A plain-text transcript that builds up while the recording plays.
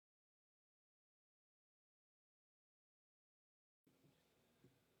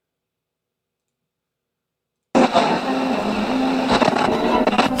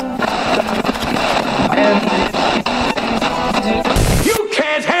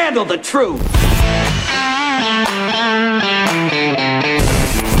handle the truth.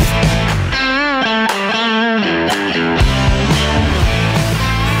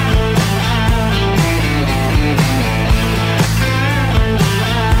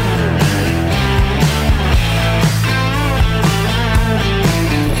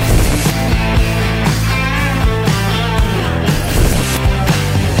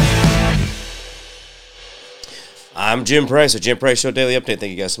 I'm Jim Price, the Jim Price Show Daily Update.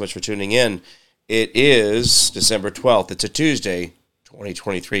 Thank you guys so much for tuning in. It is December 12th. It's a Tuesday,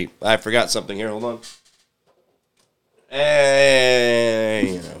 2023. I forgot something here. Hold on.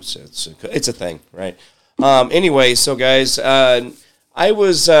 Hey, you know, it's a thing, right? Anyway, so guys, I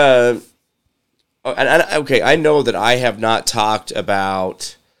was okay. I know that I have not talked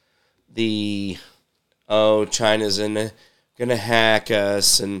about the China's gonna hack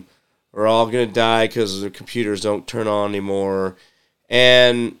us and we're all going to die because the computers don't turn on anymore.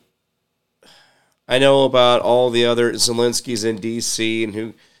 And I know about all the other Zelenskys in D.C. and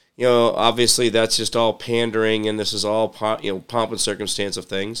who, you know, obviously that's just all pandering and this is all, pomp and circumstance of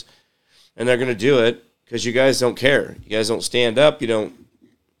things. And they're going to do it because you guys don't care. You guys don't stand up. You don't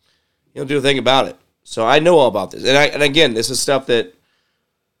do a thing about it. So I know all about this. And again, this is stuff that,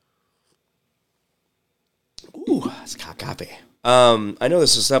 it's coffee. I know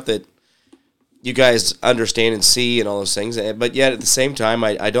this is stuff that you guys understand and see and all those things, but yet at the same time,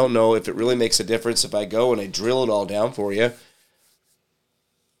 I don't know if it really makes a difference if I go and I drill it all down for you.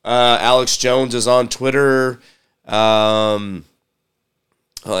 Alex Jones is on Twitter. Let's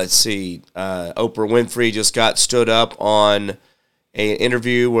see. Oprah Winfrey just got stood up on an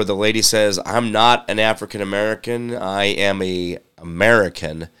interview where the lady says, "I'm not an African American. I am a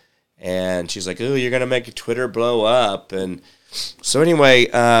American." And she's like, "Oh, you're going to make Twitter blow up." And so anyway,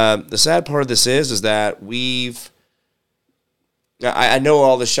 the sad part of this is that I know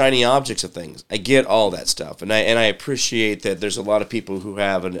all the shiny objects of things. I get all that stuff, and I appreciate that there's a lot of people who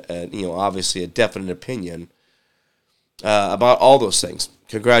have obviously a definite opinion about all those things.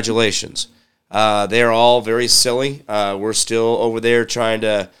 Congratulations. They're all very silly. We're still over there trying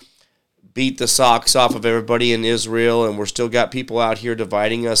to beat the socks off of everybody in Israel, and we're still got people out here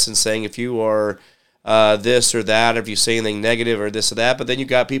dividing us and saying if you are this or that, or if you say anything negative or this or that, but then you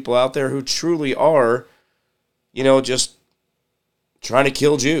got people out there who truly are, just trying to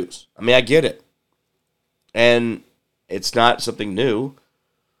kill Jews. I mean, I get it. And it's not something new.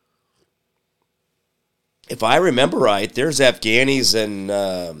 If I remember right, there's Afghanis and,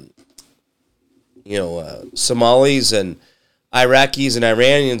 Somalis and Iraqis and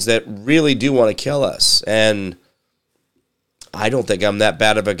Iranians that really do want to kill us. And I don't think I'm that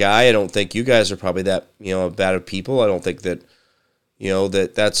bad of a guy. I don't think you guys are probably that, bad of people. I don't think that,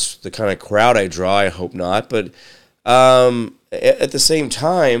 that's the kind of crowd I draw. I hope not. But at the same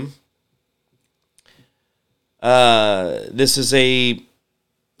time, this is a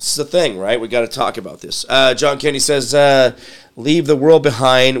thing, right? We got to talk about this. John Kennedy says, "Leave the World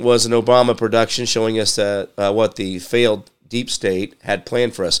Behind" was an Obama production showing us what the failed deep state had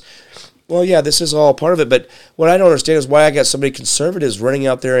planned for us. Well, yeah, this is all part of it, but what I don't understand is why I got so many conservatives running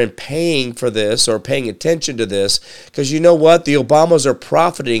out there and paying for this or paying attention to this, because you know what? The Obamas are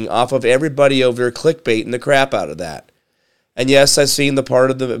profiting off of everybody over here clickbaiting the crap out of that. And yes, I've seen the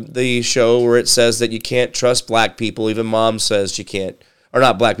part of the show where it says that you can't trust black people. Even Mom says you can't, or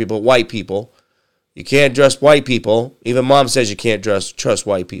not black people, white people. You can't trust white people. Even Mom says you can't trust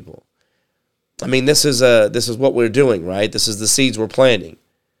white people. I mean, this is what we're doing, right? This is the seeds we're planting.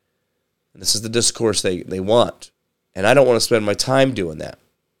 And this is the discourse they want. And I don't want to spend my time doing that.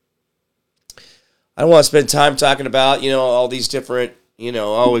 I don't want to spend time talking about, all these different,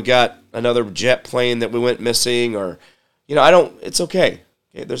 we've got another jet plane that we went missing, or, it's okay.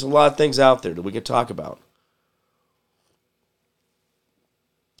 There's a lot of things out there that we can talk about.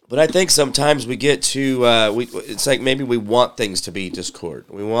 But I think sometimes we get to, it's like maybe we want things to be discord.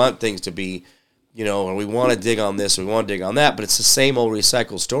 We want things to be, or we want to dig on this, or we want to dig on that, but it's the same old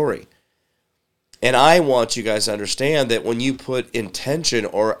recycled story. And I want you guys to understand that when you put intention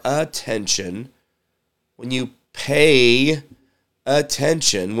or attention, when you pay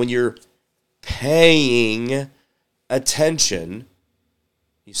attention, when you're paying attention,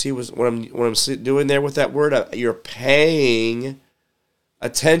 you see what I'm doing there with that word? You're paying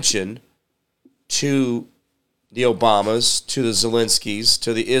attention to the Obamas, to the Zelenskys,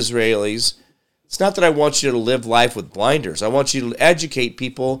 to the Israelis. It's not that I want you to live life with blinders. I want you to educate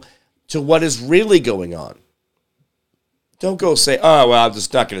people to what is really going on. Don't go say, "Oh, well, I'm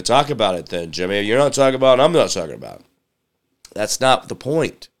just not going to talk about it then, Jimmy. You're not talking about it, I'm not talking about it." That's not the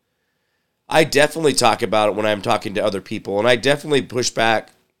point. I definitely talk about it when I'm talking to other people, and I definitely push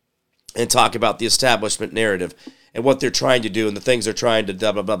back and talk about the establishment narrative and what they're trying to do and the things they're trying to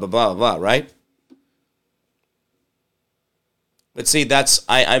blah, blah, blah, blah, blah, blah, right? But see,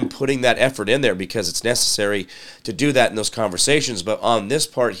 I'm putting that effort in there because it's necessary to do that in those conversations. But on this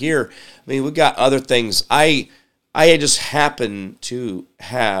part here, I mean, we've got other things. I just happen to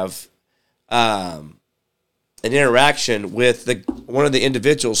have an interaction with one of the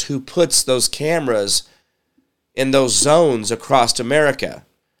individuals who puts those cameras in those zones across America.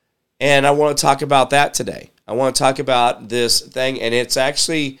 And I want to talk about that today. I want to talk about this thing, and it's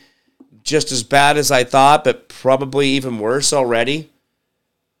actually just as bad as I thought, but probably even worse already.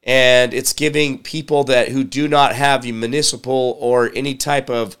 And it's giving people who do not have municipal or any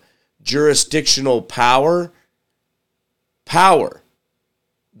type of jurisdictional power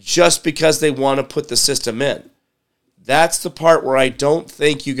just because they want to put the system in. That's the part where I don't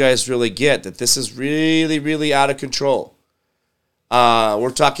think you guys really get that this is really, really out of control. We're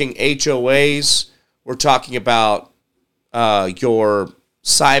talking HOAs. We're talking about your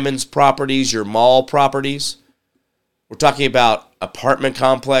Simon's properties, your mall properties. We're talking about apartment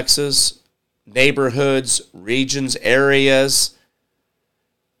complexes, neighborhoods, regions, areas.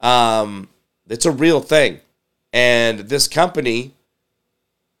 It's a real thing. And this company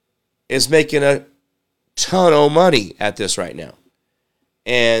is making a ton of money at this right now.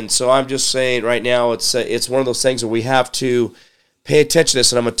 And so I'm just saying right now it's one of those things where we have to pay attention to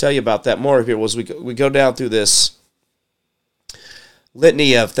this, and I'm going to tell you about that more here as we go down through this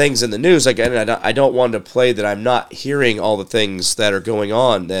litany of things in the news. Again, I don't want to play that I'm not hearing all the things that are going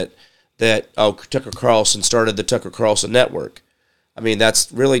on, that Tucker Carlson started the Tucker Carlson Network. I mean,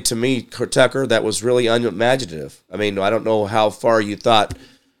 that's really, to me, Tucker, that was really unimaginative. I mean, I don't know how far you thought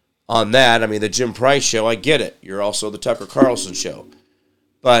on that. I mean, the Jim Price show, I get it. You're also the Tucker Carlson show.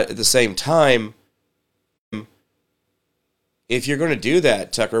 But at the same time, if you're going to do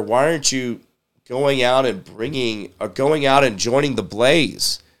that, Tucker, why aren't you going out and joining the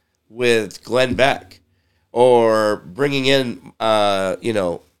Blaze with Glenn Beck, or bringing in,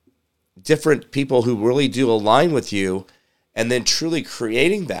 different people who really do align with you, and then truly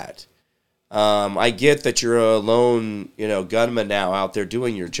creating that? I get that you're a lone, gunman now out there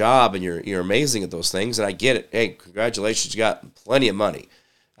doing your job, and you're amazing at those things, and I get it. Hey, congratulations, you got plenty of money.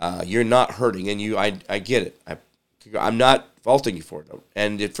 You're not hurting, and I get it. I'm not faulting you for it.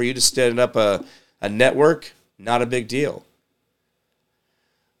 And for you to stand up a network, not a big deal.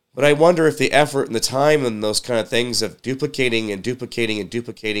 But I wonder if the effort and the time and those kind of things of duplicating,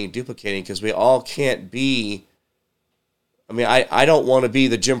 because we all can't be. I mean, I don't want to be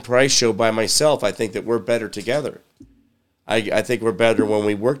the Jim Price show by myself. I think that we're better together. I think we're better when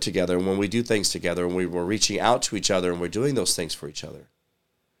we work together, when we do things together, and we're reaching out to each other, and we're doing those things for each other.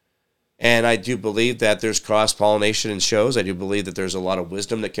 And I do believe that there's cross-pollination in shows. I do believe that there's a lot of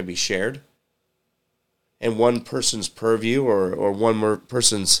wisdom that can be shared. And one person's purview or one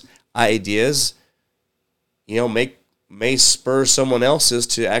person's ideas, may spur someone else's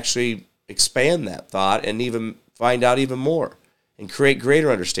to actually expand that thought and even find out even more and create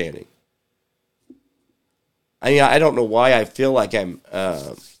greater understanding. I mean, I don't know why I feel like I'm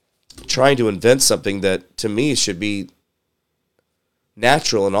trying to invent something that, to me, should be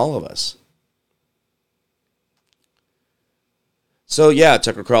natural in all of us. So, yeah,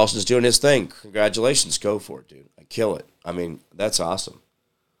 Tucker Carlson's doing his thing. Congratulations. Go for it, dude. I kill it. I mean, that's awesome.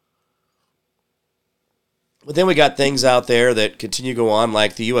 But then we got things out there that continue to go on,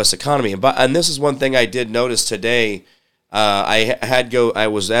 like the U.S. economy. And this is one thing I did notice today. I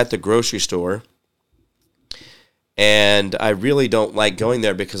was at the grocery store, and I really don't like going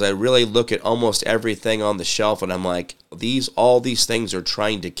there because I really look at almost everything on the shelf, and I'm like, all these things are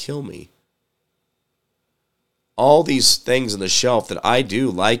trying to kill me. All these things on the shelf that I do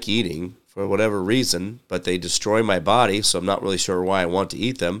like eating for whatever reason, but they destroy my body, so I'm not really sure why I want to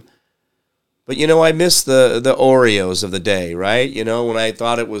eat them. But, I miss the Oreos of the day, right? When I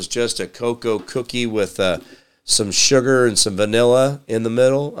thought it was just a cocoa cookie with some sugar and some vanilla in the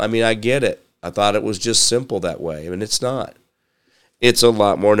middle. I mean, I get it. I thought it was just simple that way. I mean, it's not. It's a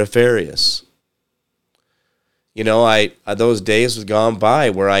lot more nefarious. Those days have gone by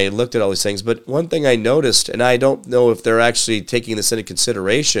where I looked at all these things. But one thing I noticed, and I don't know if they're actually taking this into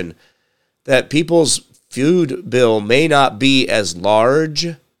consideration, that people's food bill may not be as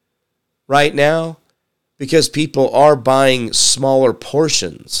large right now because people are buying smaller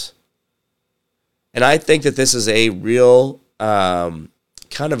portions. And I think that this is a real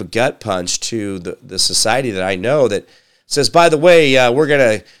kind of a gut punch to the society that I know that says, by the way,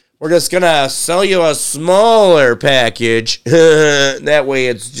 we're just gonna sell you a smaller package. That way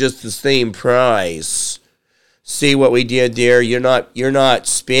it's just the same price. See what we did there? You're not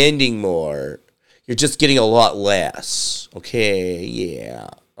spending more. You're just getting a lot less. Okay, yeah.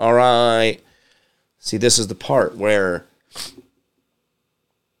 All right. See, this is the part where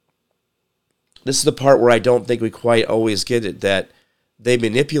I don't think we quite always get it, that they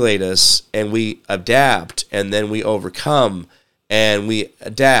manipulate us and we adapt and then we overcome and we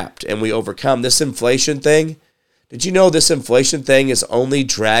adapt and we overcome. This inflation thing, did you know this inflation thing is only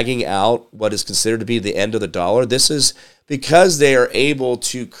dragging out what is considered to be the end of the dollar? This is because they are able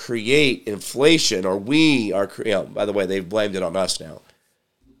to create inflation, or we are, by the way, they've blamed it on us now.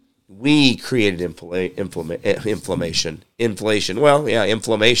 We created inflammation. Inflation. Well, yeah,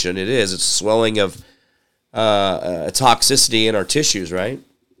 inflammation. It is. It's swelling of toxicity in our tissues, right?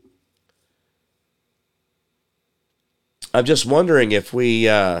 I'm just wondering if we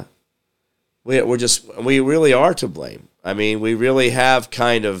really are to blame. I mean, we have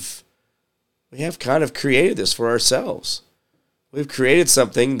kind of created this for ourselves. We've created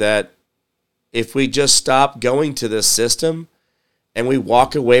something that if we just stop going to this system and we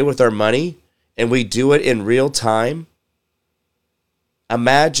walk away with our money and we do it in real time,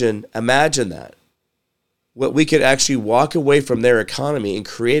 imagine that. What we could actually walk away from their economy and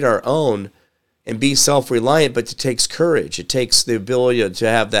create our own and be self-reliant, but it takes courage. It takes the ability to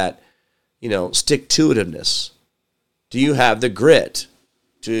have that, stick-to-itiveness. Do you have the grit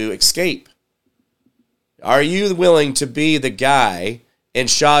to escape? Are you willing to be the guy in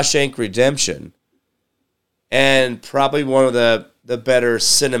Shawshank Redemption? And probably one of the better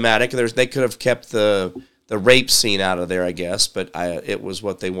cinematic. They could have kept the rape scene out of there, I guess, but it was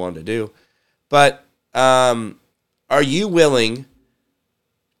what they wanted to do. But are you willing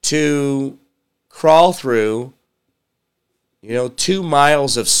to crawl through, 2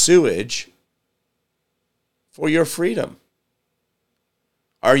 miles of sewage for your freedom?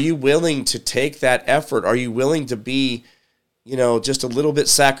 Are you willing to take that effort? Are you willing to be, just a little bit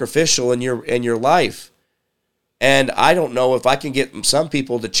sacrificial in your life? And I don't know if I can get some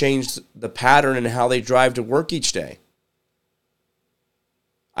people to change the pattern in how they drive to work each day.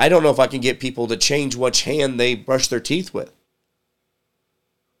 I don't know if I can get people to change which hand they brush their teeth with.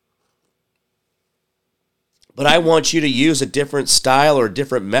 But I want you to use a different style or a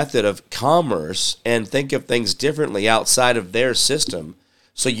different method of commerce and think of things differently outside of their system,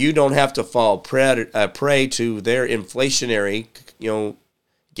 so you don't have to fall prey to their inflationary,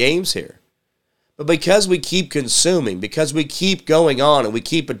 games here. But because we keep consuming, because we keep going on and we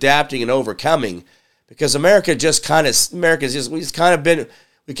keep adapting and overcoming, because we've kind of been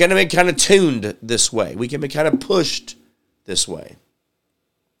tuned this way. We can be kind of pushed this way.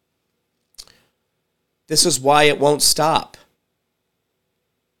 This is why it won't stop.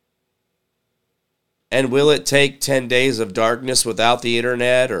 And will it take 10 days of darkness without the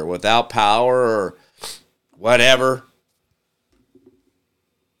internet or without power or whatever?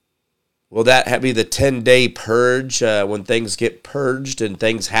 Will that be the 10-day purge when things get purged and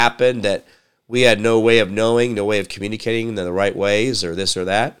things happen that we had no way of knowing, no way of communicating in the right ways, or this or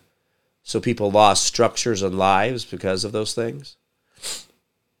that? So people lost structures and lives because of those things?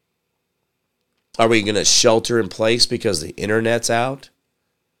 Are we going to shelter in place because the internet's out?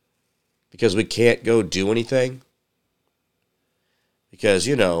 Because we can't go do anything? Because,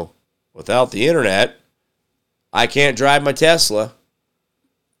 without the internet, I can't drive my Tesla.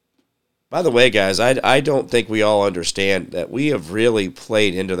 By the way, guys, I don't think we all understand that we have really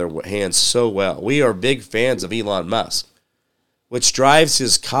played into their hands so well. We are big fans of Elon Musk, which drives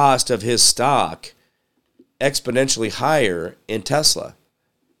his cost of his stock exponentially higher in Tesla.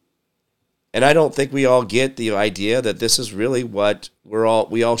 And I don't think we all get the idea that this is really what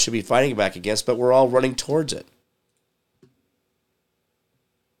we all should be fighting back against, but we're all running towards it.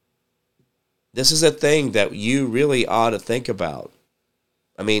 This is a thing that you really ought to think about.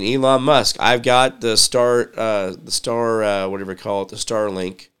 I mean, Elon Musk, I've got the Starlink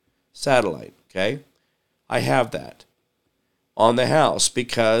satellite, okay? I have that on the house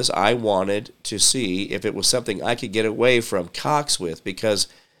because I wanted to see if it was something I could get away from Cox with, because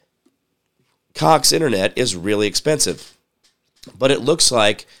Cox Internet is really expensive. But it looks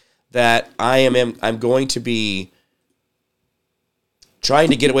like that I'm going to be trying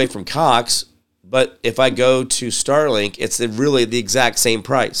to get away from Cox, but if I go to Starlink, it's really the exact same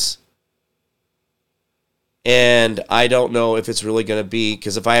price. And I don't know if it's really going to be,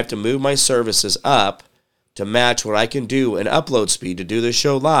 because if I have to move my services up to match what I can do in upload speed to do this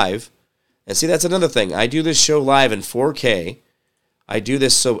show live, and see, that's another thing. I do this show live in 4K. I do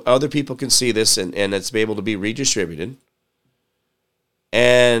this so other people can see this and it's able to be redistributed.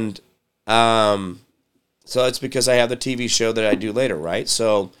 And so it's because I have the TV show that I do later, right?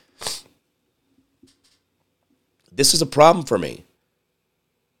 So This is a problem for me.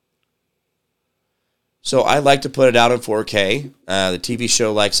 So I like to put it out in 4K. The TV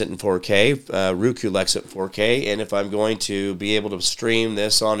show likes it in 4K. Roku likes it in 4K. And if I'm going to be able to stream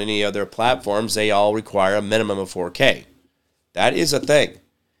this on any other platforms, they all require a minimum of 4K. That is a thing.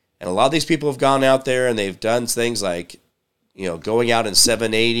 And a lot of these people have gone out there and they've done things like, going out in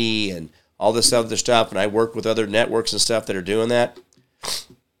 780 and all this other stuff. And I work with other networks and stuff that are doing that.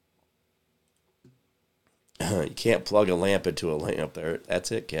 You can't plug a lamp into a lamp there.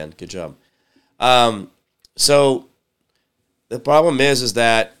 That's it, Ken. Good job. So the problem is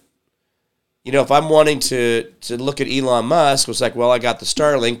that, if I'm wanting to look at Elon Musk, it's like, well, I got the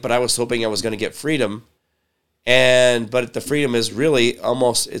Starlink, but I was hoping I was going to get Freedom. But the Freedom is really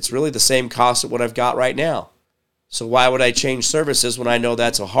it's really the same cost of what I've got right now. So why would I change services when I know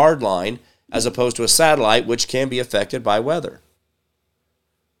that's a hard line as opposed to a satellite, which can be affected by weather?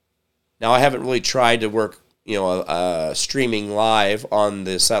 Now, I haven't really tried to work, streaming live on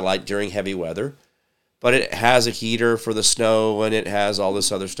the satellite during heavy weather, but it has a heater for the snow and it has all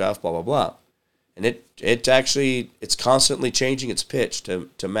this other stuff, blah, blah, blah. And it's constantly changing its pitch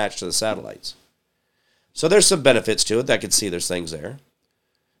to match to the satellites. So there's some benefits to it. I can see there's things there.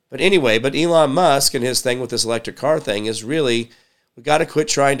 But anyway, Elon Musk and his thing with this electric car thing is really, we got to quit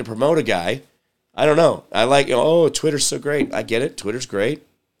trying to promote a guy. I don't know. I like, Twitter's so great. I get it. Twitter's great.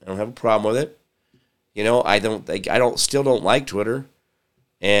 I don't have a problem with it. I still don't like Twitter.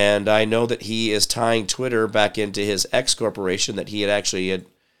 And I know that he is tying Twitter back into his X corporation that he had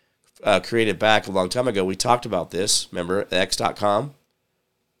created back a long time ago. We talked about this. Remember, X.com?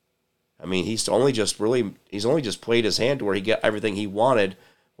 I mean, he's only just played his hand to where he got everything he wanted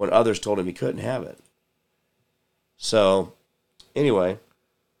when others told him he couldn't have it. So, anyway.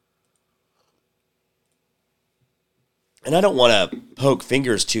 And I don't want to poke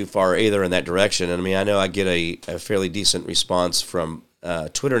fingers too far either in that direction. I mean, I know I get a fairly decent response from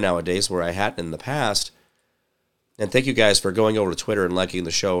Twitter nowadays where I hadn't in the past. And thank you guys for going over to Twitter and liking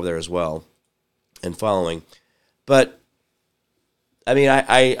the show over there as well and following. But I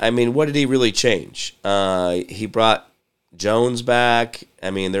mean, what did he really change? He brought Jones back.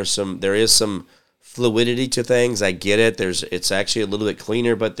 I mean, there is some fluidity to things. I get it. It's actually a little bit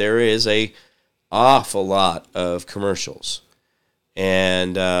cleaner, but there is a awful lot of commercials,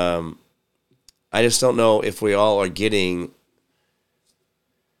 and I just don't know if we all are getting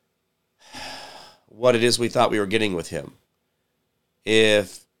what it is we thought we were getting with him.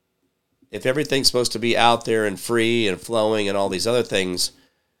 If everything's supposed to be out there and free and flowing and all these other things,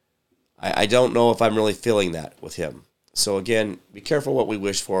 I don't know if I'm really feeling that with him. So again, be careful what we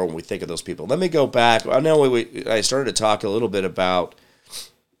wish for when we think of those people. Let me go back. I know I started to talk a little bit about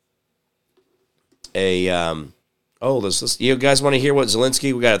you guys want to hear what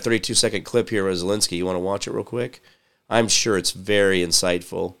Zelensky? We got a 32-second clip here of Zelensky. You want to watch it real quick? I'm sure it's very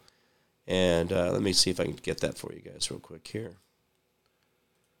insightful. And let me see if I can get that for you guys real quick here.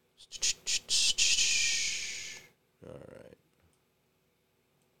 All right.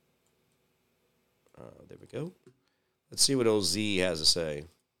 There we go. Let's see what OZ has to say.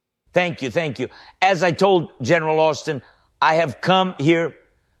 Thank you. As I told General Austin, I have come here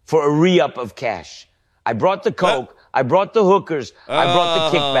for a re-up of cash. I brought the coke. I brought the hookers. I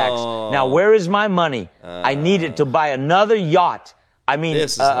brought the kickbacks. Now, where is my money? I need it to buy another yacht.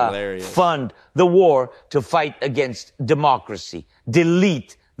 This is hilarious. Fund the war to fight against democracy.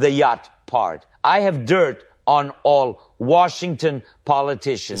 Delete the yacht part. I have dirt on all Washington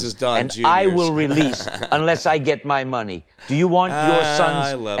politicians. This is Don and Jr.'s. I will release unless I get my money. Do you want your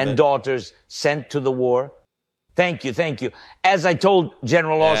sons and daughters sent to the war? Thank you. As I told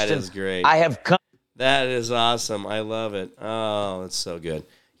General Austin, that is great. I have come. That is awesome. I love it. Oh, it's so good.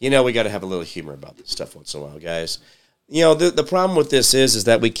 We got to have a little humor about this stuff once in a while, guys. The problem with this is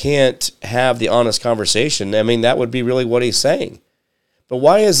that we can't have the honest conversation. I mean, that would be really what he's saying. But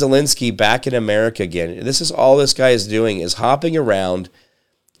why is Zelensky back in America again? This is all this guy is doing, is hopping around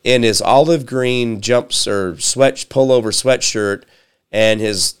in his olive green jumps or pullover sweatshirt and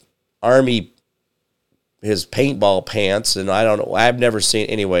his paintball pants. And I don't know. I've never seen,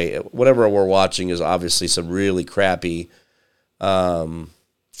 anyway, whatever we're watching is obviously some really crappy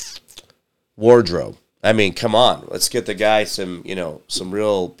wardrobe. I mean, come on. Let's get the guy some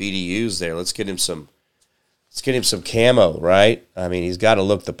real BDUs there. Let's get him some camo, right? I mean, he's got to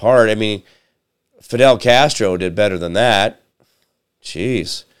look the part. I mean, Fidel Castro did better than that.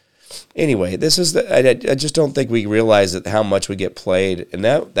 Jeez. Anyway, I just don't think we realize that how much we get played, and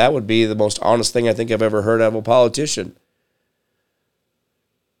that would be the most honest thing I think I've ever heard of a politician.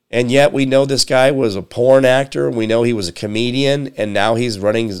 And yet we know this guy was a porn actor. We know he was a comedian, and now he's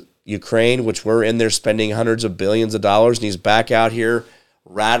running Ukraine, which we're in there spending hundreds of billions of dollars, and he's back out here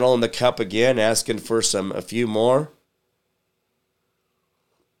rattling the cup again, asking for a few more.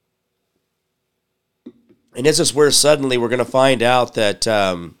 And this is where suddenly we're going to find out that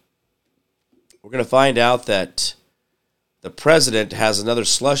the president has another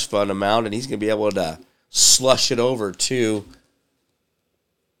slush fund amount, and he's going to be able to slush it over to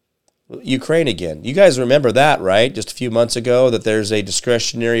Ukraine again. You guys remember that, right? Just a few months ago, that there's a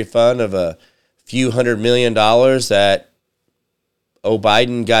discretionary fund of a few $100 million that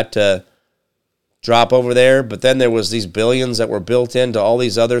Biden got to drop over there, but then there was these billions that were built into all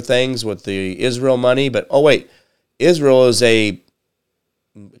these other things with the Israel money. But Israel is a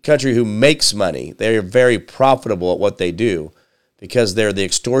country who makes money. They're very profitable at what they do because they're the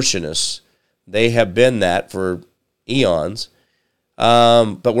extortionists. They have been that for eons.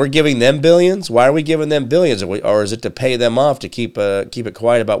 But we're giving them billions. Why are we giving them billions? Or is it to pay them off to keep it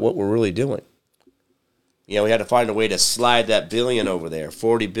quiet about what we're really doing? We had to find a way to slide that billion over there,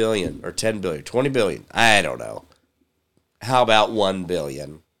 40 billion or 10 billion, 20 billion. I don't know. How about 1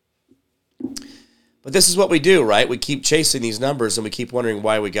 billion? But this is what we do, right? We keep chasing these numbers and we keep wondering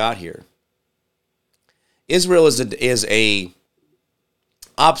why we got here. Israel is a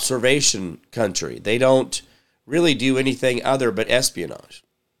observation country. They don't really do anything other but espionage.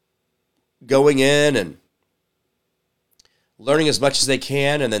 Going in and learning as much as they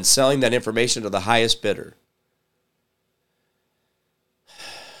can and then selling that information to the highest bidder.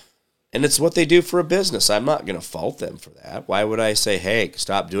 And it's what they do for a business. I'm not going to fault them for that. Why would I say, hey,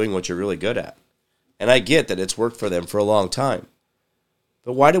 stop doing what you're really good at? And I get that it's worked for them for a long time.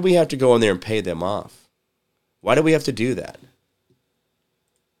 But why do we have to go in there and pay them off? Why do we have to do that?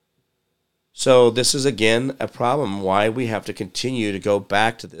 So this is, again, a problem why we have to continue to go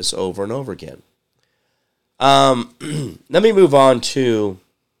back to this over and over again. Let me move on to...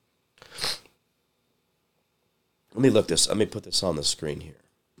 Let me put this on the screen here.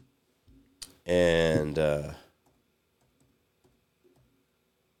 And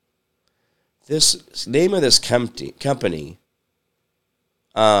this name of this company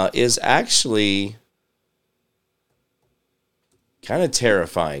is actually kind of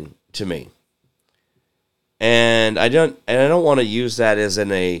terrifying to me. And I don't want to use that as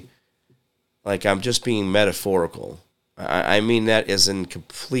like I'm just being metaphorical. I mean that as in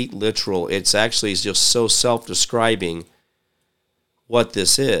complete literal. It's actually just so self-describing what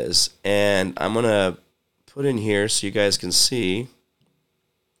this is. And I'm going to put in here so you guys can see.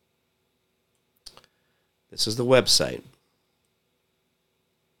 This is the website.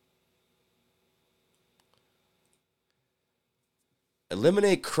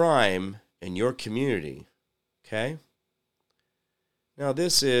 Eliminate crime in your community. Okay? Now,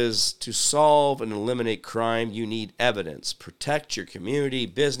 this is to solve and eliminate crime, you need evidence. Protect your community,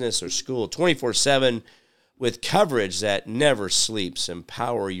 business, or school 24/7 with coverage that never sleeps.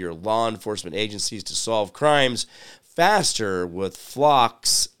 Empower your law enforcement agencies to solve crimes faster with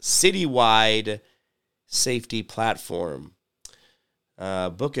Flock's citywide safety platform.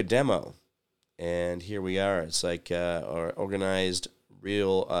 Book a demo. And here we are. It's like organized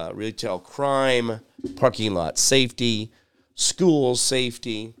retail crime, parking lot safety, school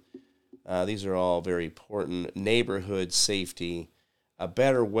safety. These are all very important. Neighborhood safety. A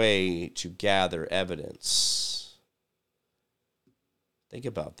better way to gather evidence. Think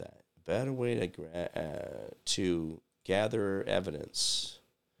about that. A better way to gather evidence.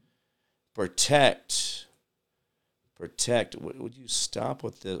 Protect. Would you stop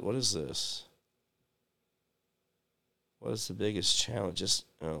with this? What is this? What is the biggest challenge?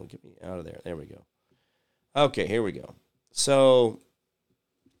 Get me out of there. There we go. Okay, here we go. So,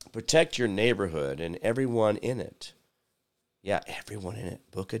 protect your neighborhood and everyone in it. Yeah, everyone in it.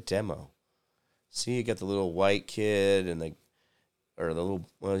 Book a demo. See, you got the little white kid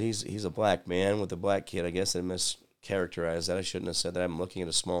he's a black man with a black kid. I guess I mischaracterized that. I shouldn't have said that. I'm looking at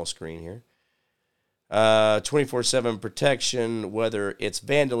a small screen here. 24/7 protection, whether it's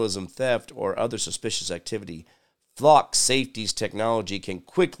vandalism, theft, or other suspicious activity. Flock Safety's technology can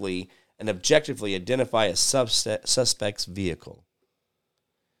quickly and objectively identify a suspect's vehicle.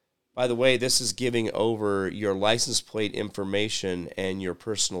 By the way, this is giving over your license plate information and your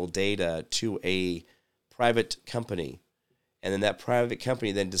personal data to a private company. And then that private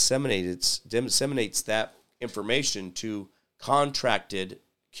company then disseminates that information to contracted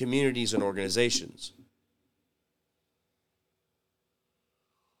communities and organizations.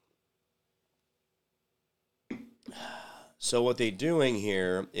 So what they're doing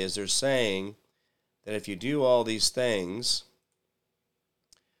here is they're saying that if you do all these things,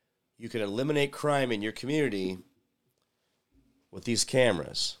 you can eliminate crime in your community with these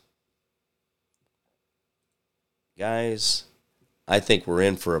cameras. guys, I think we're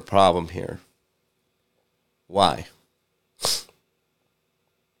in for a problem here. Why?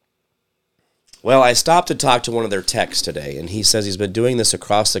 Well, I stopped to talk to one of their techs today, and he says he's been doing this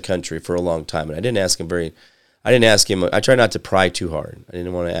across the country for a long time. And I try not to pry too hard. I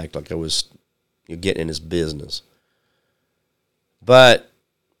didn't want to act like I was getting in his business. But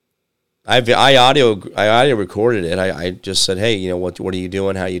I audio recorded it. I just said, hey, what are you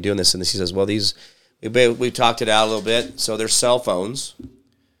doing? How are you doing this? And he says, well, we talked it out a little bit. So they're cell phones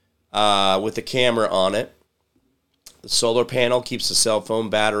with the camera on it. The solar panel keeps the cell phone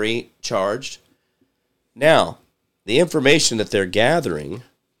battery charged. Now, the information that they're gathering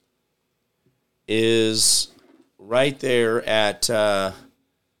is right there at the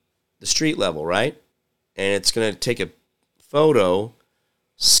street level, right? And it's going to take a photo,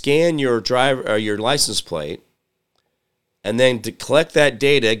 scan your your license plate, and then to collect that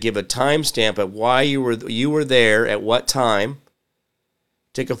data, give a timestamp at why you were there at what time,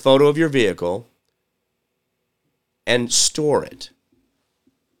 take a photo of your vehicle, and store it.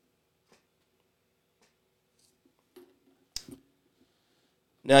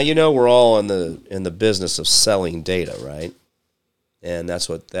 Now, we're all in the business of selling data, right? And that's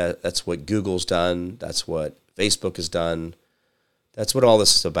what Google's done. That's what Facebook has done. That's what all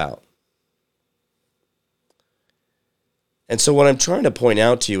this is about. And so what I'm trying to point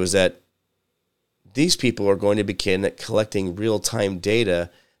out to you is that these people are going to begin collecting real-time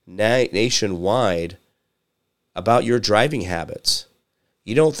data nationwide about your driving habits.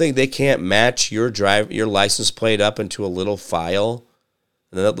 You don't think they can't match your license plate up into a little file,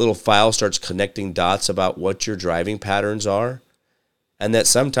 and then that little file starts connecting dots about what your driving patterns are? And that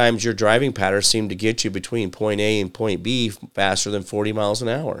sometimes your driving patterns seem to get you between point A and point B faster than 40 miles an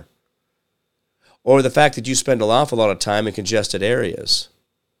hour. Or the fact that you spend an awful lot of time in congested areas.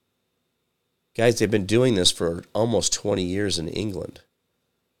 Guys, they've been doing this for almost 20 years in England.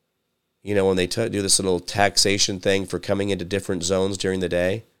 When they do this little taxation thing for coming into different zones during the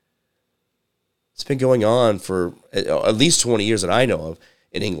day. It's been going on for at least 20 years that I know of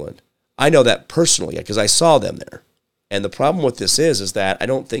in England. I know that personally because I saw them there. And the problem with this is that I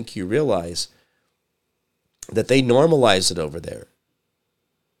don't think you realize that they normalize it over there.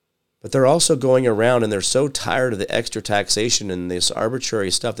 But they're also going around and they're so tired of the extra taxation and this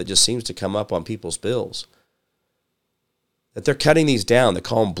arbitrary stuff that just seems to come up on people's bills that they're cutting these down. They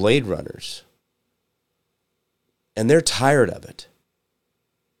call them Blade Runners. And they're tired of it.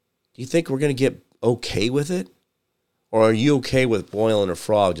 Do you think we're going to get okay with it? Or are you okay with boiling a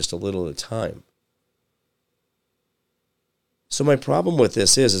frog just a little at a time? So my problem with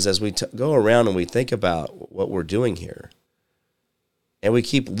this is as we go around and we think about what we're doing here, and we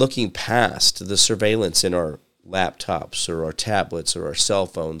keep looking past the surveillance in our laptops or our tablets or our cell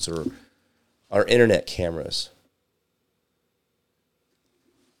phones or our internet cameras.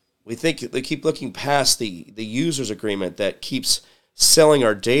 We keep looking past the user's agreement that keeps selling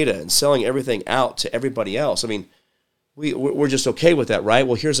our data and selling everything out to everybody else. I mean, we're just okay with that, right?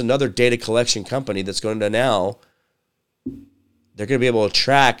 Well, here's another data collection company that's going to now, they're going to be able to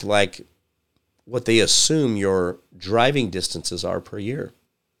track like what they assume your driving distances are per year.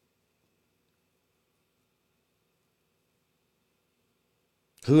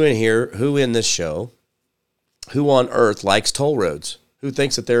 Who in this show, who on earth likes toll roads? Who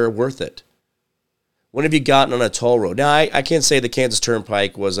thinks that they're worth it? When have you gotten on a toll road? Now, I can't say the Kansas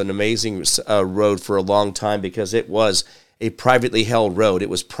Turnpike was an amazing road for a long time because it was a privately held road. It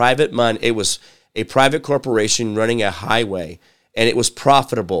was private money. It was a private corporation running a highway, and it was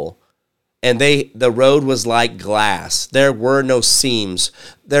profitable. And the road was like glass. There were no seams.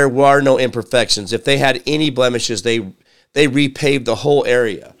 There were no imperfections. If they had any blemishes, they repaved the whole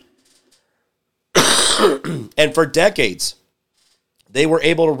area. And for decades, they were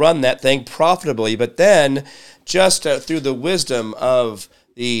able to run that thing profitably. But then, just through the wisdom of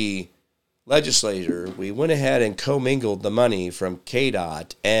the legislature, we went ahead and commingled the money from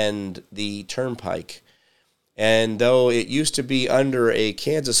KDOT and the Turnpike. And though it used to be under a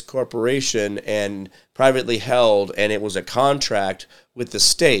Kansas corporation and privately held, and it was a contract with the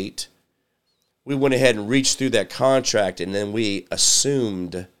state, we went ahead and reached through that contract, and then we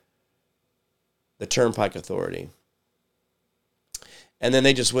assumed the Turnpike Authority. And then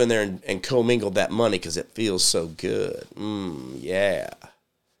they just went there and commingled that money because it feels so good. Yeah.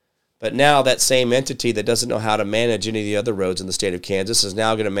 But now that same entity that doesn't know how to manage any of the other roads in the state of Kansas is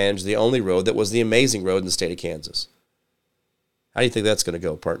now going to manage the only road that was the amazing road in the state of Kansas. How do you think that's going to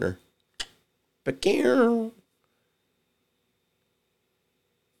go, partner?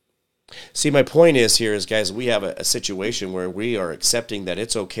 See, my point is here is, guys, we have a situation where we are accepting that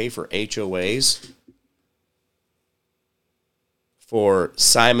it's okay for HOAs for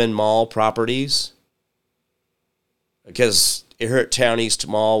Simon Mall properties, because here at Town East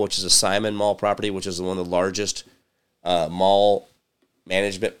Mall, which is a Simon Mall property, which is one of the largest mall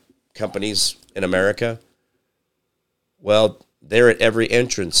management companies in America, well, they're at every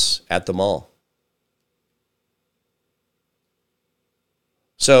entrance at the mall.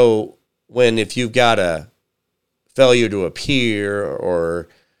 So if you've got a failure to appear, or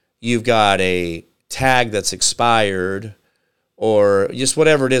you've got a tag that's expired, or just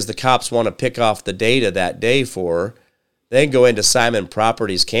whatever it is the cops want to pick off the data that day for, they can go into Simon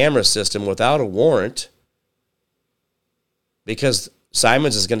Properties camera system without a warrant, because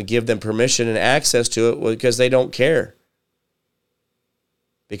Simon's is going to give them permission and access to it because they don't care.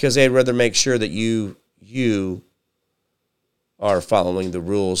 Because they'd rather make sure that you are following the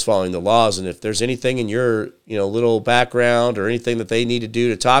rules, following the laws. And if there's anything in your, little background or anything that they need to do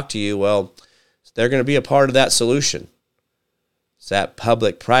to talk to you, well, they're going to be a part of that solution. It's that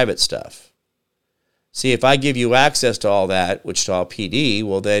public-private stuff. See, if I give you access to all that, Wichita PD,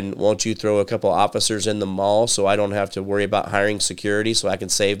 well, then won't you throw a couple officers in the mall so I don't have to worry about hiring security so I can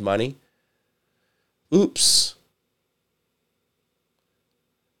save money? Oops.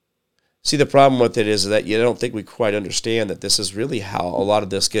 See, the problem with it is that you don't think we quite understand that this is really how a lot of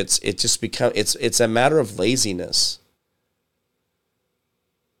this gets, it's a matter of laziness.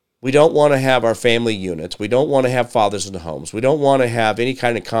 We don't want to have our family units. We don't want to have fathers in the homes. We don't want to have any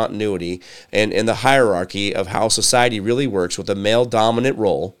kind of continuity in the hierarchy of how society really works with a male-dominant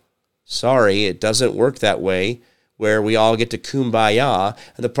role. Sorry, it doesn't work that way, where we all get to kumbaya.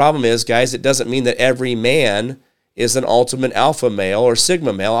 And the problem is, guys, it doesn't mean that every man is an ultimate alpha male or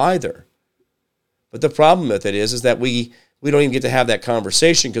sigma male either. But the problem with it is that we don't even get to have that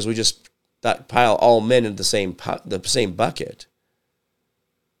conversation because we just pile all men into the same bucket.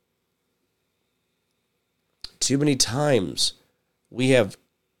 Too many times we have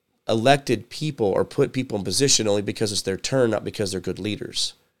elected people or put people in position only because it's their turn, not because they're good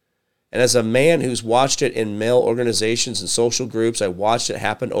leaders. And as a man who's watched it in male organizations and social groups, I watched it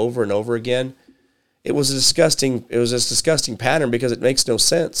happen over and over again. It was a disgusting pattern because it makes no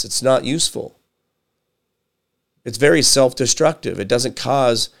sense. It's not useful. It's very self-destructive. It doesn't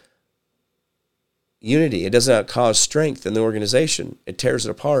cause unity. It doesn't cause strength in the organization. It tears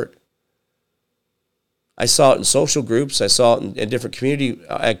it apart. I saw it in social groups. I saw it in different community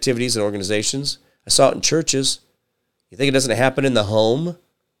activities and organizations. I saw it in churches. You think it doesn't happen in the home?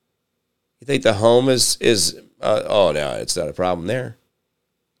 You think the home no, it's not a problem there.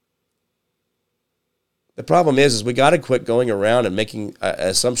 The problem is we got to quit going around and making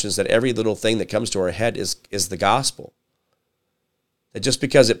assumptions that every little thing that comes to our head is the gospel. That just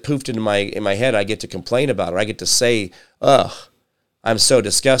because it poofed into my head, I get to complain about it. I get to say, ugh, I'm so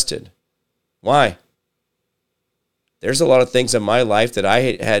disgusted. Why? There's a lot of things in my life that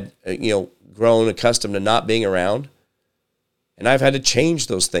I had grown accustomed to not being around. And I've had to change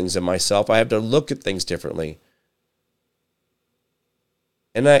those things in myself. I have to look at things differently.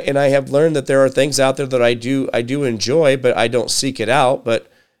 And I have learned that there are things out there that I do enjoy, but I don't seek it out.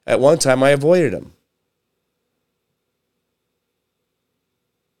 But at one time I avoided them.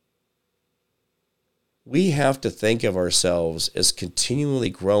 We have to think of ourselves as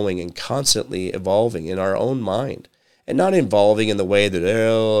continually growing and constantly evolving in our own mind. And not evolving in the way that,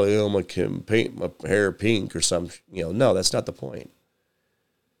 I can paint my hair pink or something. No, that's not the point.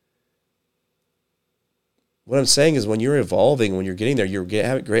 What I'm saying is when you're evolving, when you're getting there, you're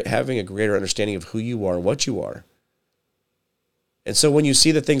having a greater understanding of who you are and what you are. And so when you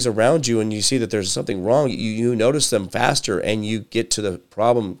see the things around you and you see that there's something wrong, you notice them faster and you get to the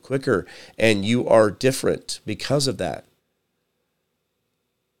problem quicker and you are different because of that.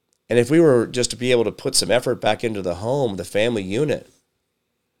 And if we were just to be able to put some effort back into the home, the family unit,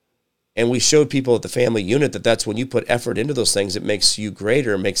 and we showed people at the family unit that that's when you put effort into those things, it makes you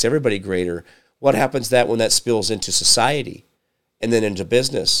greater, makes everybody greater. What happens when that spills into society and then into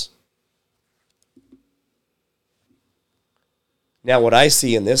business? Now, what I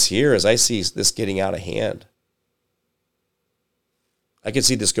see in this here is I see this getting out of hand. I can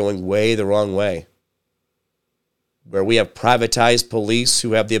see this going way the wrong way, where we have privatized police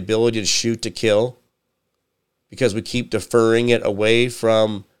who have the ability to shoot to kill because we keep deferring it away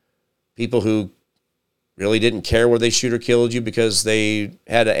from people who really didn't care where they shoot or killed you because they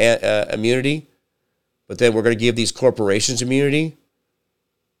had immunity. But then we're going to give these corporations immunity.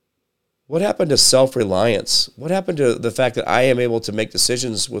 What happened to self-reliance? What happened to the fact that I am able to make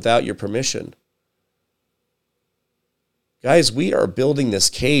decisions without your permission? Guys, we are building this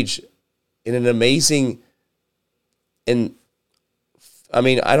cage in an amazing,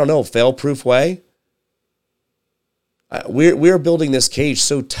 fail-proof way. We're building this cage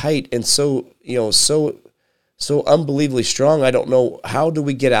so tight and so, so unbelievably strong. I don't know, how do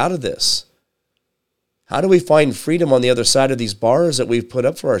we get out of this? How do we find freedom on the other side of these bars that we've put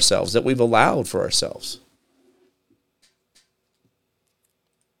up for ourselves, that we've allowed for ourselves?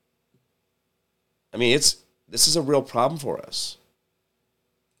 I mean, this is a real problem for us.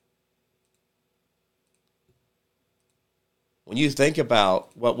 When you think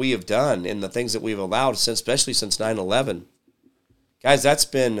about what we have done and the things that we've allowed, especially since 9/11, guys, that's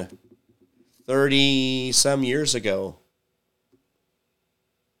been 30-some years ago.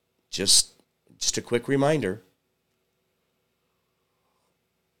 Just a quick reminder.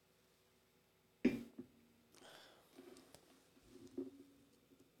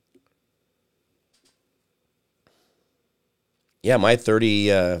 Yeah, my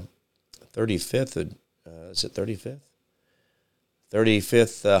 35th, is it 35th?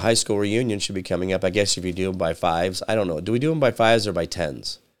 35th high school reunion should be coming up. I guess if you do them by fives. I don't know. Do we do them by fives or by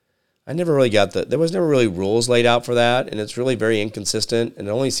tens? I never really got there was never really rules laid out for that, and it's really very inconsistent, and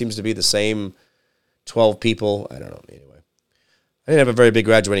it only seems to be the same 12 people. I don't know. Anyway, I didn't have a very big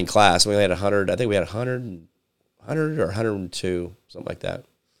graduating class. We only had 100. I think we had 100 or 102, something like that.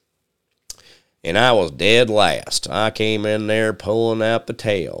 And I was dead last. I came in there pulling out the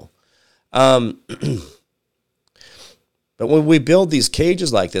tail. But when we build these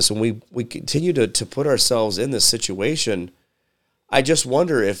cages like this, and we continue to put ourselves in this situation, I just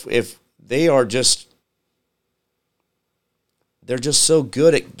wonder if they are they're just so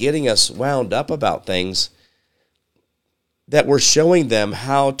good at getting us wound up about things that we're showing them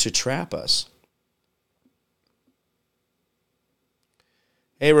how to trap us.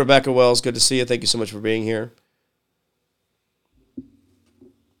 Hey, Rebecca Wells, good to see you. Thank you so much for being here.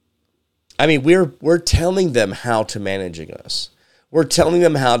 I mean, we're telling them how to managing us. We're telling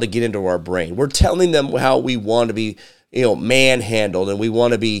them how to get into our brain. We're telling them how we want to be, manhandled, and we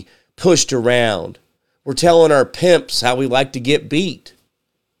want to be pushed around. We're telling our pimps how we like to get beat.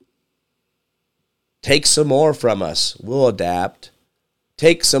 Take some more from us. We'll adapt.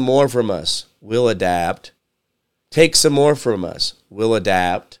 Take some more from us. We'll adapt. Take some more from us. We'll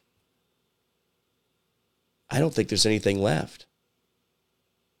adapt. I don't think there's anything left.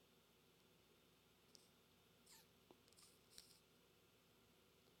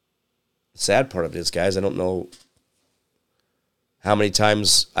 The sad part of this, guys, I don't know how many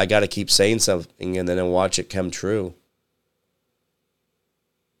times I got to keep saying something and then I watch it come true.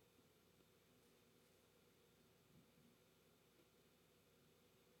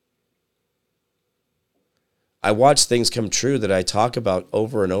 I watch things come true that I talk about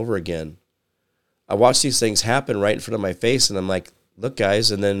over and over again. I watch these things happen right in front of my face, and I'm like, look, guys,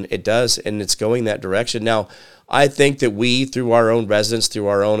 and then it does, and it's going that direction. Now, I think that we, through our own resonance, through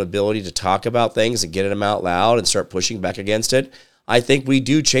our own ability to talk about things and get them out loud and start pushing back against it, I think we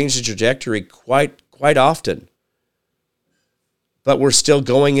do change the trajectory quite often. But we're still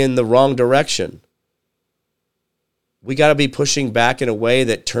going in the wrong direction. We got to be pushing back in a way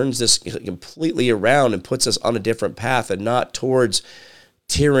that turns this completely around and puts us on a different path and not towards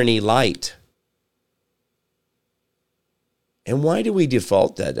tyranny light. And why do we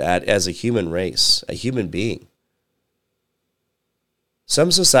default that as a human race, a human being?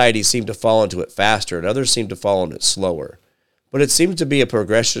 Some societies seem to fall into it faster and others seem to fall into it slower. But it seems to be a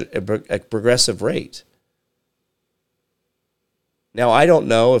progressive rate. Now, I don't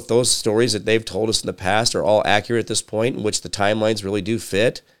know if those stories that they've told us in the past are all accurate at this point, in which the timelines really do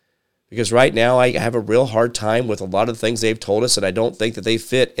fit. Because right now, I have a real hard time with a lot of the things they've told us, and I don't think that they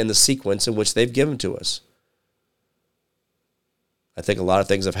fit in the sequence in which they've given to us. I think a lot of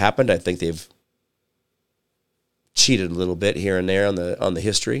things have happened. I think they've cheated a little bit here and there on the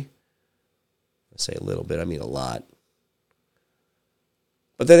history. I say a little bit, I mean a lot.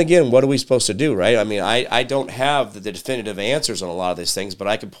 But then again, what are we supposed to do, right? I mean, I don't have the definitive answers on a lot of these things, but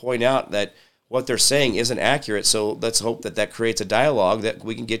I can point out that what they're saying isn't accurate, so let's hope that creates a dialogue that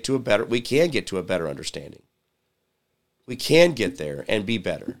we can get to a better understanding. We can get there and be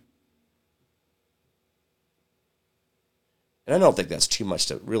better. And I don't think that's too much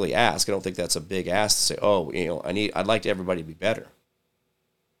to really ask. I don't think that's a big ask to say, I'd like everybody to be better.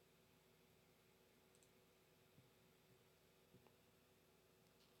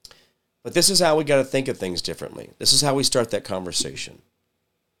 But this is how we got to think of things differently. This is how we start that conversation.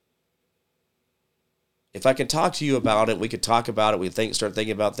 If I can talk to you about it, we could talk about it, start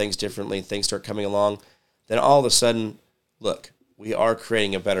thinking about things differently, things start coming along, then all of a sudden, look, we are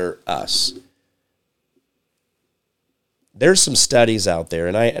creating a better us. There's some studies out there,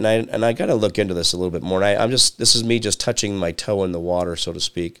 and I got to look into this a little bit more. And this is me just touching my toe in the water, so to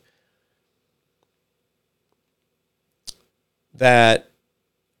speak. that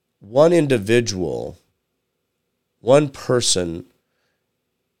one individual, one person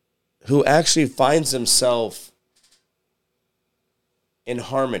who actually finds himself in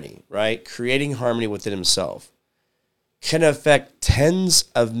harmony, right? Creating harmony within himself, can affect tens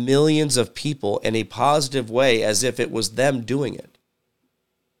of millions of people in a positive way as if it was them doing it.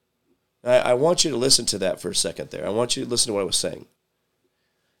 I want you to listen to that for a second there. I want you to listen to what I was saying.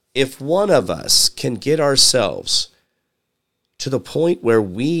 If one of us can get ourselves to the point where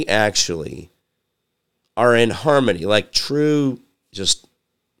we actually are in harmony, like true, just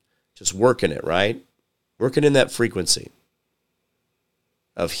working it, right? Working in that frequency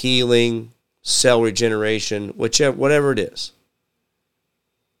of healing, cell regeneration, whatever it is.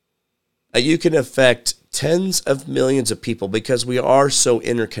 You can affect tens of millions of people because we are so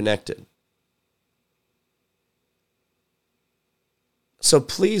interconnected. So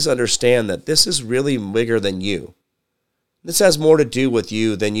please understand that this is really bigger than you. This has more to do with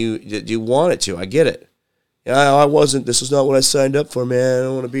you than you want it to. I get it. This is not what I signed up for, man. I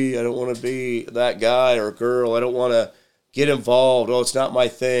don't want to be that guy or girl. I don't want to get involved. Oh, it's not my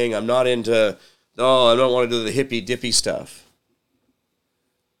thing. I don't want to do the hippy dippy stuff.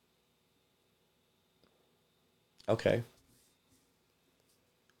 Okay.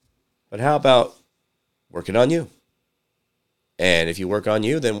 But how about working on you? And if you work on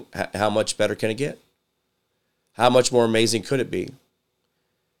you, then how much better can it get? How much more amazing could it be?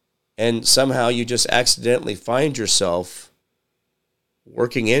 And somehow you just accidentally find yourself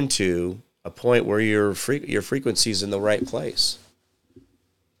working into a point where your frequency is in the right place.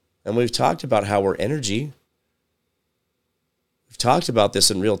 And we've talked about how we're energy. We've talked about this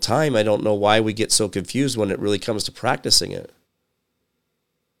in real time. I don't know why we get so confused when it really comes to practicing it.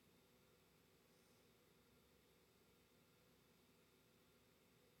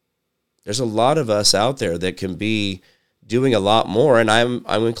 There's a lot of us out there that can be doing a lot more, and I'm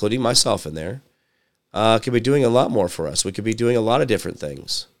including myself in there. Could be doing a lot more for us. We could be doing a lot of different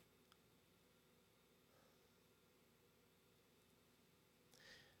things.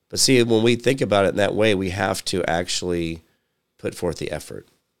 But see, when we think about it in that way, we have to actually put forth the effort.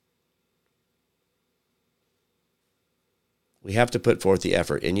 We have to put forth the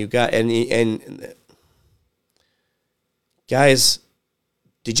effort. And and guys,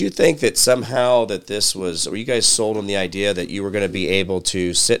 did you think that somehow that this was, were you guys sold on the idea that you were going to be able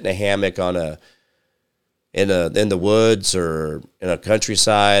to sit in a hammock in the woods or in a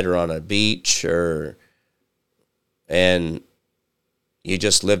countryside or on a beach and you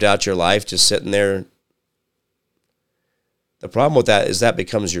just lived out your life just sitting there? The problem with that is that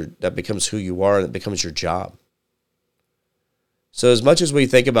becomes who you are, and it becomes your job. So as much as we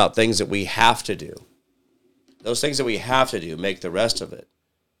think about things that we have to do, those things that we have to do make the rest of it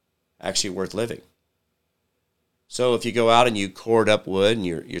actually worth living. So if you go out and you cord up wood and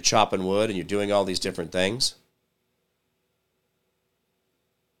you're chopping wood and you're doing all these different things,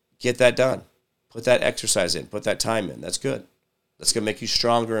 get that done. Put that exercise in. Put that time in. That's good. That's going to make you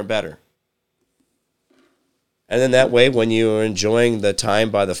stronger and better. And then that way, when you're enjoying the time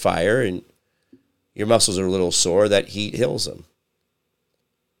by the fire and your muscles are a little sore, that heat heals them.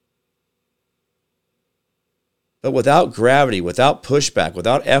 But without gravity, without pushback,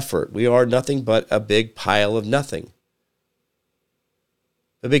 without effort, we are nothing but a big pile of nothing.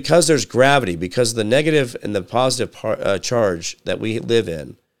 But because there's gravity, because the negative and the positive charge that we live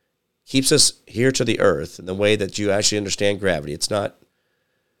in keeps us here to the earth in the way that you actually understand gravity. It's not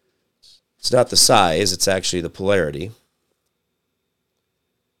the size, it's actually the polarity.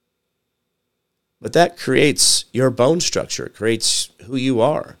 But that creates your bone structure. It creates who you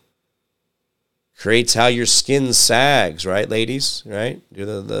are. Creates how your skin sags, right, ladies? Right? Do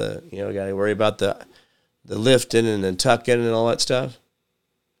the got to worry about the lifting and the tucking and all that stuff.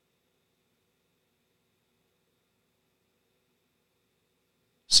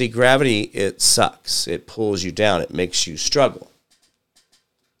 See, gravity, it sucks. It pulls you down. It makes you struggle.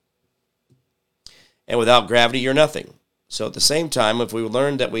 And without gravity, you're nothing. So at the same time, if we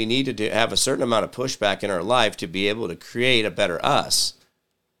learn that we need to have a certain amount of pushback in our life to be able to create a better us,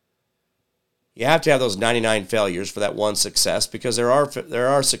 you have to have those 99 failures for that one success, because there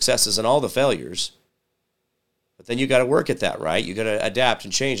are successes in all the failures. But then you got to work at that, right? You got to adapt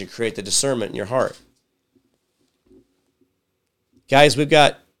and change and create the discernment in your heart. Guys, we've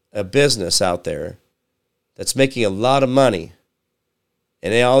got a business out there that's making a lot of money.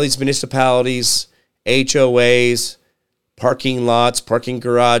 And in all these municipalities, HOAs, parking lots, parking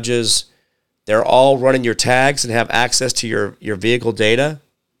garages, they're all running your tags and have access to your vehicle data.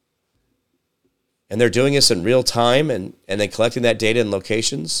 And they're doing this in real time and then collecting that data in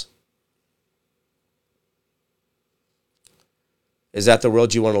locations. Is that the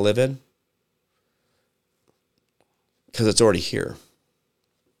world you want to live in? Because it's already here.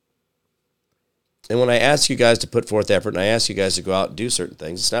 And when I ask you guys to put forth effort and I ask you guys to go out and do certain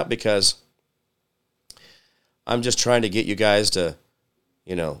things, it's not because I'm just trying to get you guys to,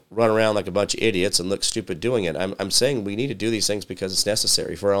 run around like a bunch of idiots and look stupid doing it. I'm saying we need to do these things because it's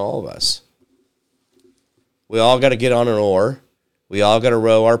necessary for all of us. We all got to get on an oar. We all got to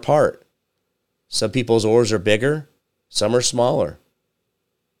row our part. Some people's oars are bigger, some are smaller.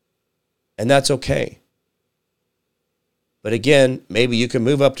 And that's okay. But again, maybe you can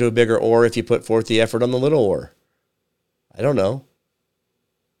move up to a bigger oar if you put forth the effort on the little oar. I don't know.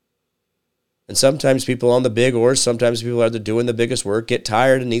 And sometimes people on the big oars, sometimes people that are doing the biggest work get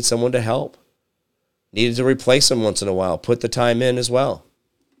tired and need someone to help. Needed to replace them once in a while. Put the time in as well.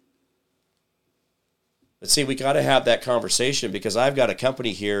 But see, we got to have that conversation because I've got a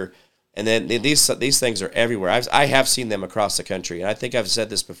company here, and then these things are everywhere. I have seen them across the country, and I think I've said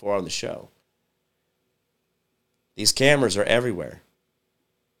this before on the show. These cameras are everywhere,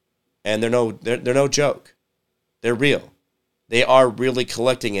 and they're no joke. They're real. They are really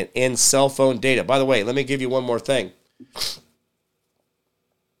collecting it in cell phone data. By the way, let me give you one more thing.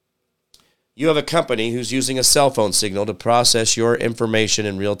 You have a company who's using a cell phone signal to process your information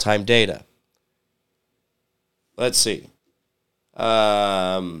in real-time data. Let's see.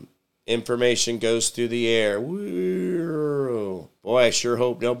 Information goes through the air. Woo. Boy, I sure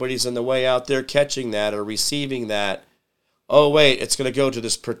hope nobody's in the way out there catching that or receiving that. Oh, wait, it's going to go to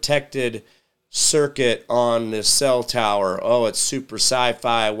this protected circuit on this cell tower. Oh, it's super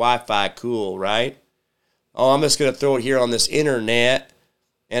sci-fi, Wi-Fi cool, right? Oh, I'm just going to throw it here on this internet,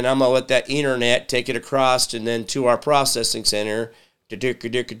 and I'm going to let that internet take it across and then to our processing center, and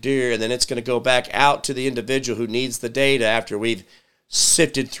then it's going to go back out to the individual who needs the data after we've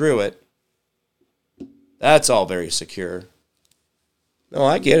sifted through it. That's all very secure. No,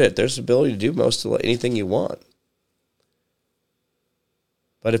 I get it. There's the ability to do most of anything you want.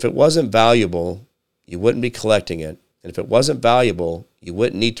 But if it wasn't valuable, you wouldn't be collecting it. And if it wasn't valuable, you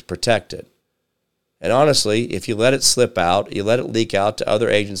wouldn't need to protect it. And honestly, if you let it slip out, you let it leak out to other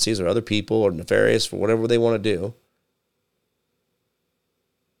agencies or other people or nefarious for whatever they want to do,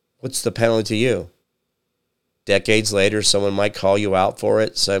 what's the penalty to you? Decades later, someone might call you out for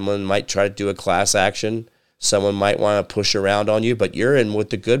it. Someone might try to do a class action. Someone might want to push around on you, but you're in with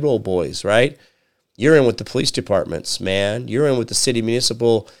the good old boys, right? You're in with the police departments, man. You're in with the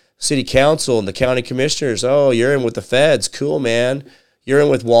city council and the county commissioners. Oh, you're in with the feds. Cool, man. You're in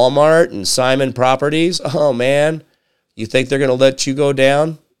with Walmart and Simon Properties. Oh, man. You think they're going to let you go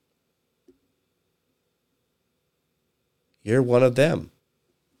down? You're one of them.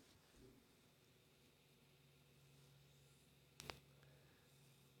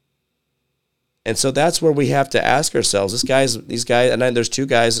 And so that's where we have to ask ourselves, these guys, and then there's two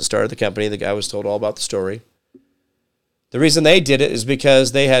guys that started the company. The guy was told all about the story. The reason they did it is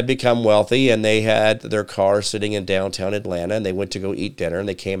because they had become wealthy and they had their car sitting in downtown Atlanta and they went to go eat dinner and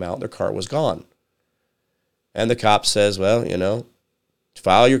they came out and their car was gone. And the cop says, well,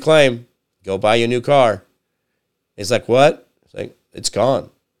 file your claim, go buy you a new car. He's like, what? He's like, it's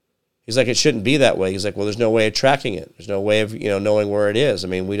gone. He's like, it shouldn't be that way. He's like, well, there's no way of tracking it. There's no way of, knowing where it is. I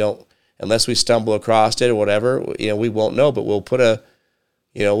mean, we don't. Unless we stumble across it or whatever, we won't know. But we'll put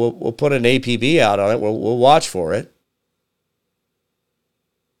we'll put an APB out on it. We'll watch for it.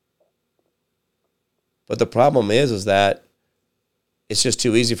 But the problem is that it's just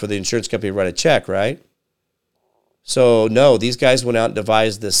too easy for the insurance company to write a check, right? So no, these guys went out and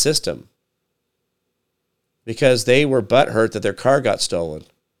devised this system because they were butthurt that their car got stolen.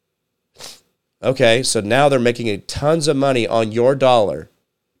 Okay, so now they're making tons of money on your dollar.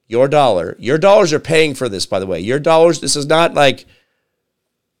 Your dollar. Your dollars are paying for this, by the way. Your dollars, this is not like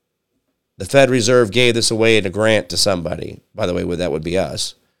the Fed Reserve gave this away in a grant to somebody. By the way, that would be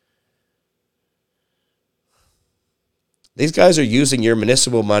us. These guys are using your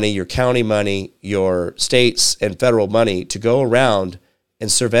municipal money, your county money, your states and federal money to go around and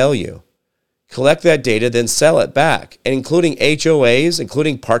surveil you. Collect that data, then sell it back. And including HOAs,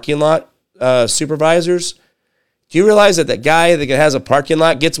 including parking lot supervisors. Do you realize that that guy that has a parking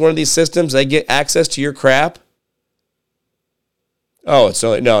lot gets one of these systems, they get access to your crap? Oh, it's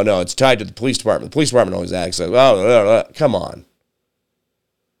tied to the police department. The police department always has access. Oh, come on.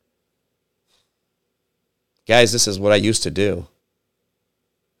 Guys, this is what I used to do.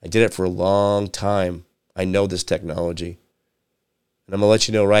 I did it for a long time. I know this technology. And I'm going to let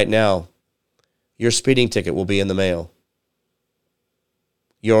you know right now, your speeding ticket will be in the mail.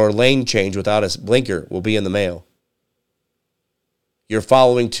 Your lane change without a blinker will be in the mail. You're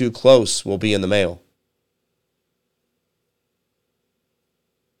following too close will be in the mail.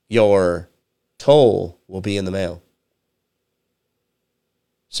 your toll will be in the mail.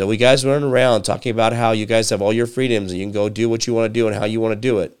 So we guys run around talking about how you guys have all your freedoms and you can go do what you want to do and how you want to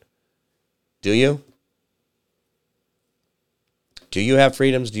do it. Do you? Do you have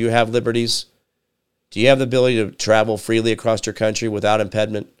freedoms? Do you have liberties? Do you have the ability to travel freely across your country without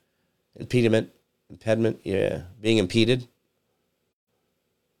impediment? Being impeded?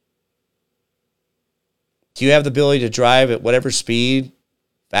 Do you have the ability to drive at whatever speed,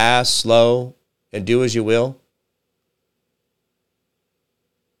 fast, slow, and do as you will?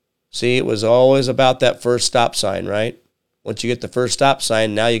 See, it was always about that first stop sign, right? Once you get the first stop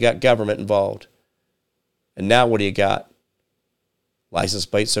sign, now you got government involved. And now what do you got? License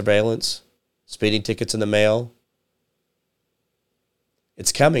plate surveillance, speeding tickets in the mail.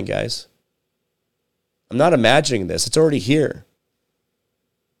 It's coming, guys. I'm not imagining this. It's already here.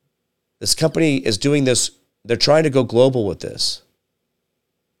 This company is doing this. They're trying to go global with this.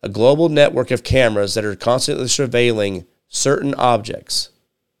 A global network of cameras that are constantly surveilling certain objects.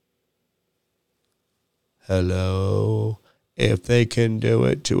 Hello? If they can do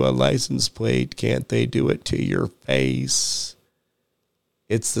it to a license plate, can't they do it to your face?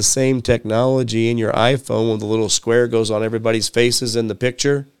 It's the same technology in your iPhone when the little square goes on everybody's faces in the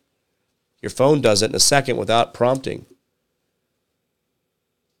picture. Your phone does it in a second without prompting.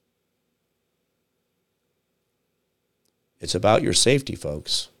 It's about your safety,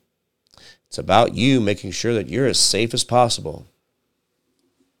 folks. It's about you making sure that you're as safe as possible.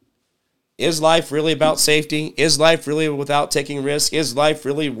 Is life really about safety? Is life really without taking risk? Is life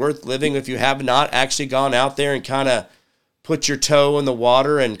really worth living if you have not actually gone out there and kind of put your toe in the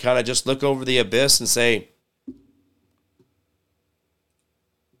water and kind of just look over the abyss and say,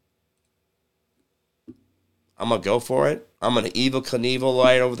 I'm going to go for it. I'm going to Evel Knievel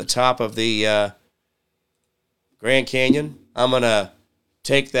right over the top of the Grand Canyon. I'm going to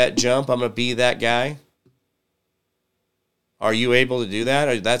take that jump. I'm going to be that guy. Are you able to do that?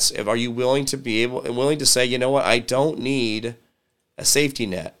 Are you willing to say, you know what? I don't need a safety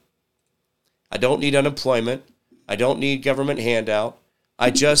net. I don't need unemployment. I don't need government handout.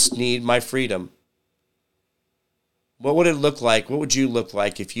 I just need my freedom. What would it look like? What would you look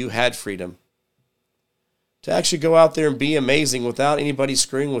like if you had freedom? To actually go out there and be amazing without anybody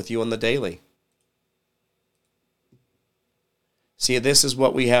screwing with you on the daily. See, this is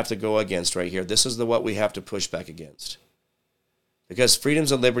what we have to go against right here. This is what we have to push back against. Because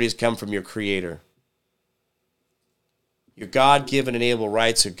freedoms and liberties come from your Creator. Your God-given inalienable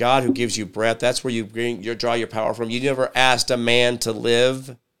rights, a God who gives you breath. That's where you draw your power from. You never asked a man to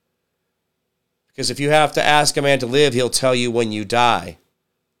live. Because if you have to ask a man to live, he'll tell you when you die.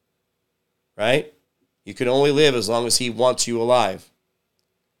 Right? You can only live as long as he wants you alive.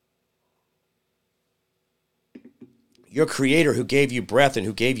 Your Creator who gave you breath and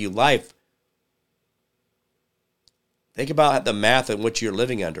who gave you life. Think about the math in which you're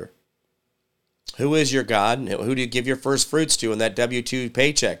living under. Who is your God? Who do you give your first fruits to in that W-2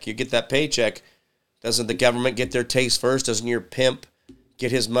 paycheck? You get that paycheck. Doesn't the government get their taste first? Doesn't your pimp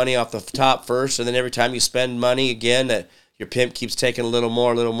get his money off the top first? And then every time you spend money again, your pimp keeps taking a little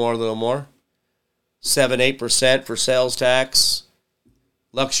more, a little more, a little more? 7-8% for sales tax,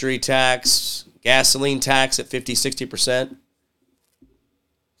 luxury tax, gasoline tax at 50-60%.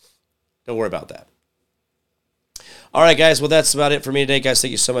 Don't worry about that. All right, guys. Well, that's about it for me today, guys.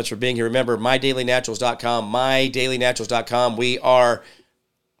 Thank you so much for being here. Remember, MyDailyNaturals.com, MyDailyNaturals.com. We are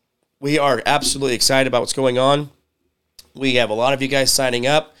absolutely excited about what's going on. We have a lot of you guys signing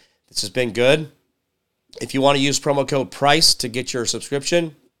up. This has been good. If you want to use promo code PRICE to get your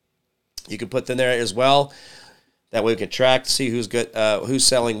subscription, you can put them there as well. That way we can track, see who's good, who's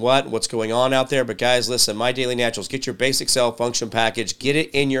selling what's going on out there. But guys, listen, My Daily Naturals, get your basic cell function package. Get it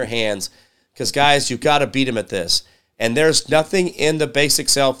in your hands. Because, guys, you've got to beat them at this. And there's nothing in the basic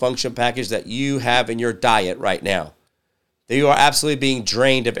cell function package that you have in your diet right now. You are absolutely being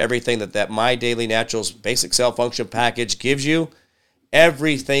drained of everything that My Daily Naturals basic cell function package gives you.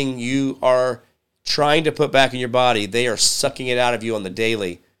 Everything you are trying to put back in your body, they are sucking it out of you on the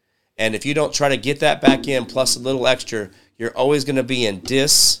daily. And if you don't try to get that back in plus a little extra, you're always going to be in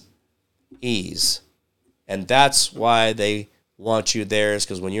dis-ease. And that's why they want you there, is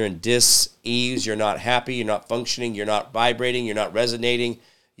because when you're in dis-ease, you're not happy, you're not functioning, you're not vibrating, you're not resonating,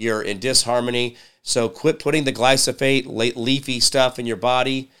 you're in disharmony. So quit putting the glyphosate, leafy stuff in your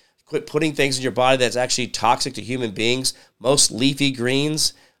body. Quit putting things in your body that's actually toxic to human beings. Most leafy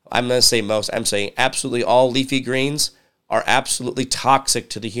greens, I'm going to say most, I'm saying absolutely all leafy greens are absolutely toxic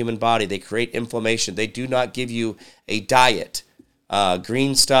to the human body. They create inflammation. They do not give you a diet.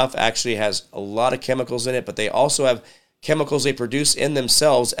 Green stuff actually has a lot of chemicals in it, but they also have chemicals they produce in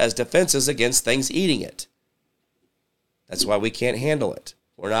themselves as defenses against things eating it. That's why we can't handle it.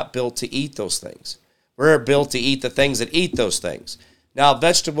 We're not built to eat those things. We're built to eat the things that eat those things. Now,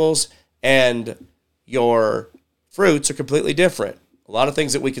 vegetables and your fruits are completely different. A lot of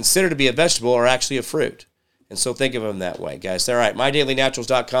things that we consider to be a vegetable are actually a fruit. And so think of them that way, guys. All right,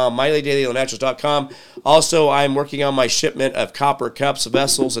 MyDailyNaturals.com, MyDailyNaturals.com. Also, I'm working on my shipment of copper cups,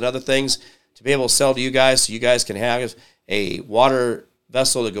 vessels, and other things to be able to sell to you guys so you guys can have a water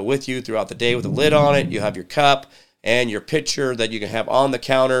vessel to go with you throughout the day with a lid on it. You have your cup and your pitcher that you can have on the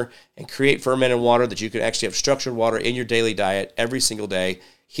counter and create fermented water that you can actually have structured water in your daily diet every single day,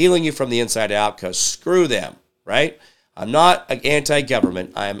 healing you from the inside out, because screw them, right? I'm not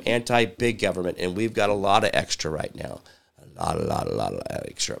anti-government. I am anti-big government, and we've got a lot of extra right now. A lot of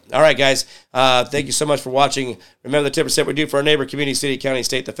extra. All right, guys. Thank you so much for watching. Remember the 10% we do for our neighbor, community, city, county,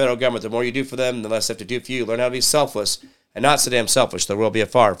 state, the federal government. The more you do for them, the less they have to do for you. Learn how to be selfless and not so damn selfish. The world will be a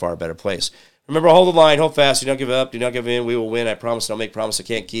far, far better place. Remember, hold the line, hold fast. Do not give up. Do not give in. We will win. I promise. Don't make promises I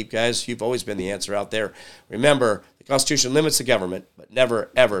can't keep, guys. You've always been the answer out there. Remember, the Constitution limits the government, but never,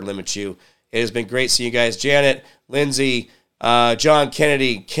 ever limits you. It has been great seeing you guys. Janet, Lindsay, John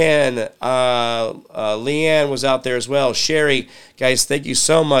Kennedy, Ken, Leanne was out there as well. Sherry, guys, thank you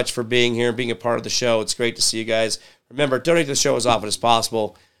so much for being here and being a part of the show. It's great to see you guys. Remember, donate to the show as often as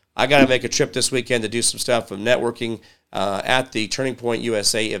possible. I got to make a trip this weekend to do some stuff with networking at the Turning Point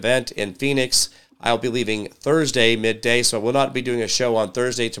USA event in Phoenix. I'll be leaving Thursday midday, so I will not be doing a show on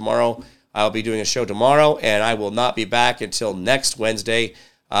Thursday tomorrow. I'll be doing a show tomorrow, and I will not be back until next Wednesday.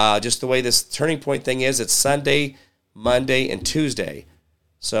 Just the way this Turning Point thing is, it's Sunday, Monday, and Tuesday.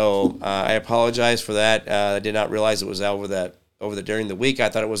 So I apologize for that. I did not realize it was during the week. I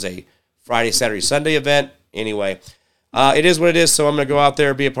thought it was a Friday, Saturday, Sunday event. Anyway, it is what it is. So I'm going to go out there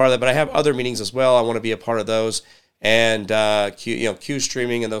and be a part of that. But I have other meetings as well. I want to be a part of those. And Q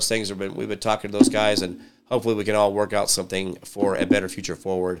streaming and those things we've been talking to those guys, and hopefully we can all work out something for a better future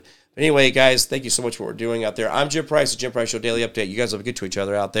forward. But anyway, guys, thank you so much for what we're doing out there. I'm Jim Price, the Jim Price Show Daily Update. You guys have a good to each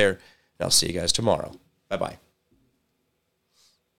other out there, and I'll see you guys tomorrow. Bye-bye.